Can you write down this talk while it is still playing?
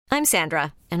I'm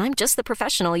Sandra, and I'm just the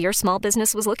professional your small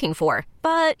business was looking for.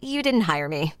 But you didn't hire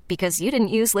me because you didn't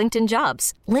use LinkedIn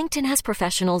Jobs. LinkedIn has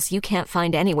professionals you can't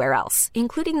find anywhere else,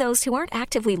 including those who aren't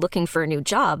actively looking for a new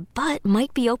job, but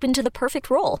might be open to the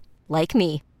perfect role, like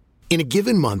me. In a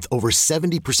given month, over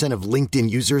 70% of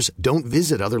LinkedIn users don't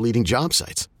visit other leading job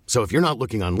sites. So if you're not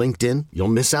looking on LinkedIn, you'll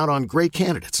miss out on great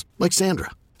candidates like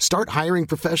Sandra. Start hiring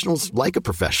professionals like a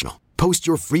professional. Post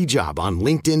your free job on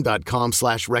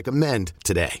linkedin.com/recommend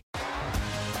today.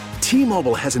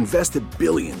 T-Mobile has invested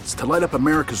billions to light up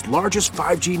America's largest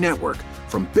 5G network,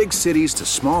 from big cities to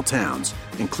small towns,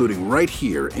 including right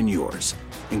here in yours.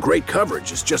 And great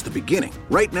coverage is just the beginning.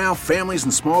 Right now, families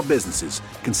and small businesses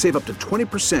can save up to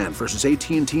 20% versus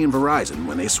AT&T and Verizon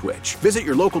when they switch. Visit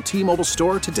your local T-Mobile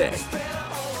store today.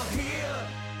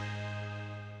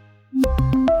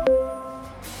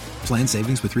 Plan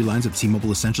savings with 3 lines of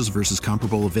T-Mobile Essentials versus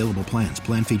comparable available plans.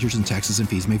 Plan features and taxes and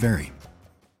fees may vary.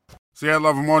 Seattle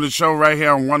Love Morning Show right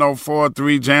here on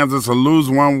 104.3 Jams. It's a Lose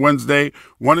One Wednesday.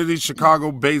 One of these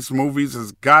Chicago-based movies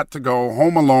has got to go.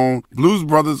 Home Alone, Blues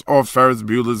Brothers, or Ferris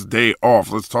Bueller's Day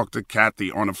Off. Let's talk to Kathy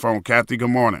on the phone. Kathy, good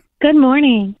morning. Good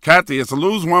morning. Kathy, it's a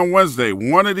Lose One Wednesday.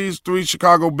 One of these 3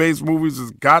 Chicago-based movies has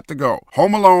got to go.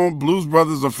 Home Alone, Blues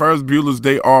Brothers, or Ferris Bueller's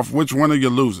Day Off. Which one are you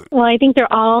losing? Well, I think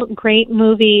they're all great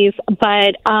movies,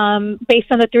 but based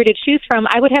on the 3 to choose from,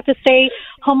 I would have to say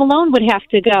Home Alone would have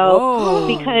to go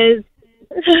because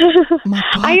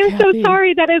I am so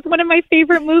sorry. That is one of my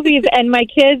favorite movies, and my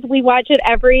kids, we watch it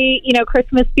every,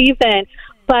 Christmas season.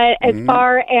 But as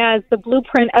far as the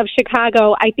blueprint of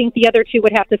Chicago, I think the other 2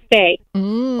 would have to stay.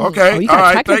 Okay. Oh, you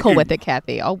got technical with it,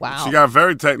 Kathy. Oh, wow. She got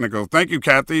very technical. Thank you,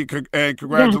 Kathy. And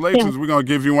congratulations. We're going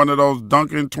to give you one of those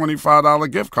Dunkin'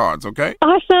 $25 gift cards, okay?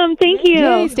 Awesome. Thank you.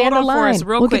 Yay, stay on the line.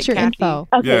 We'll get your Kathy. info.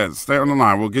 Okay. Yeah, stay on the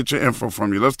line. We'll get your info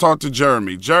from you. Let's talk to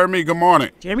Jeremy. Jeremy, good morning.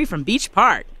 Jeremy from Beach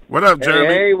Park. What up,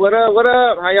 Jeremy? Hey, what up?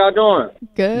 How y'all doing?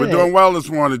 Good. We're doing well this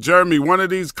morning. Jeremy, one of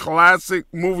these classic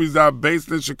movies that are based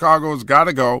in Chicago has got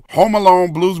to go. Home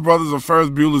Alone, Blues Brothers, or Ferris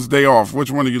Bueller's Day Off. Which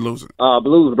one are you losing?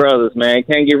 Blues Brothers, man.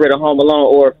 Can't get rid of Home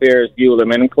Alone or Ferris Bueller,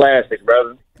 man. Them classics,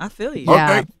 brother. I feel you.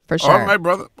 Yeah, okay. for sure. All right,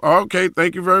 brother. Okay,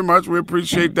 thank you very much. We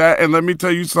appreciate that. And let me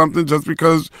tell you something. Just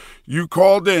because you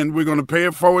called in, we're going to pay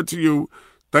it forward to you.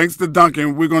 Thanks to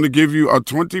Dunkin', we're going to give you a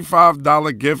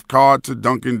 $25 gift card to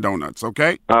Dunkin' Donuts,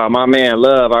 okay? My man,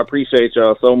 Love, I appreciate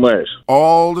y'all so much.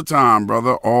 All the time,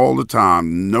 brother, all the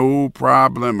time. No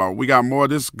problemo. We got more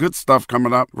of this good stuff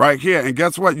coming up right here. And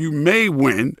guess what? You may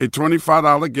win a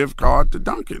 $25 gift card to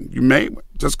Dunkin'. You may win.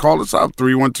 Just call us up,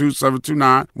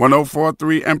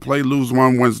 312-729-1043, and play Lose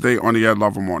One Wednesday on the Ed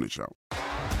Lover Morning Show.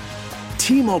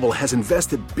 T-Mobile has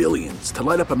invested billions to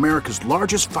light up America's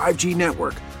largest 5G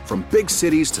network, from big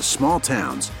cities to small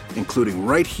towns, including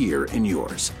right here in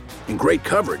yours. And great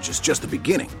coverage is just the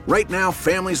beginning. Right now,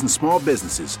 families and small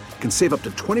businesses can save up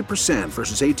to 20%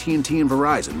 versus AT&T and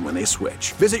Verizon when they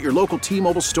switch. Visit your local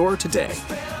T-Mobile store today.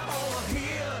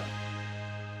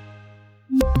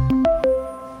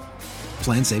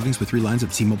 Plan savings with 3 lines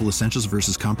of T-Mobile Essentials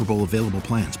versus comparable available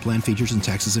plans. Plan features and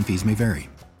taxes and fees may vary.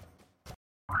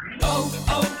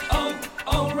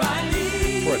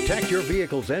 Protect your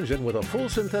vehicle's engine with a full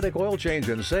synthetic oil change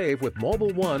and save with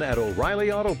Mobil 1 at O'Reilly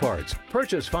Auto Parts.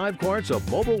 Purchase 5 quarts of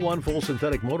Mobil 1 full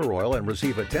synthetic motor oil and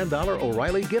receive a $10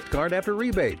 O'Reilly gift card after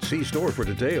rebate. See store for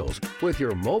details. With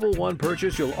your Mobil 1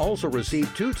 purchase, you'll also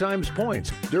receive 2 times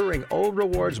points during O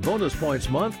Rewards Bonus Points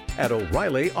Month at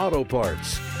O'Reilly Auto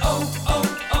Parts.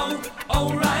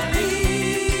 O'Reilly.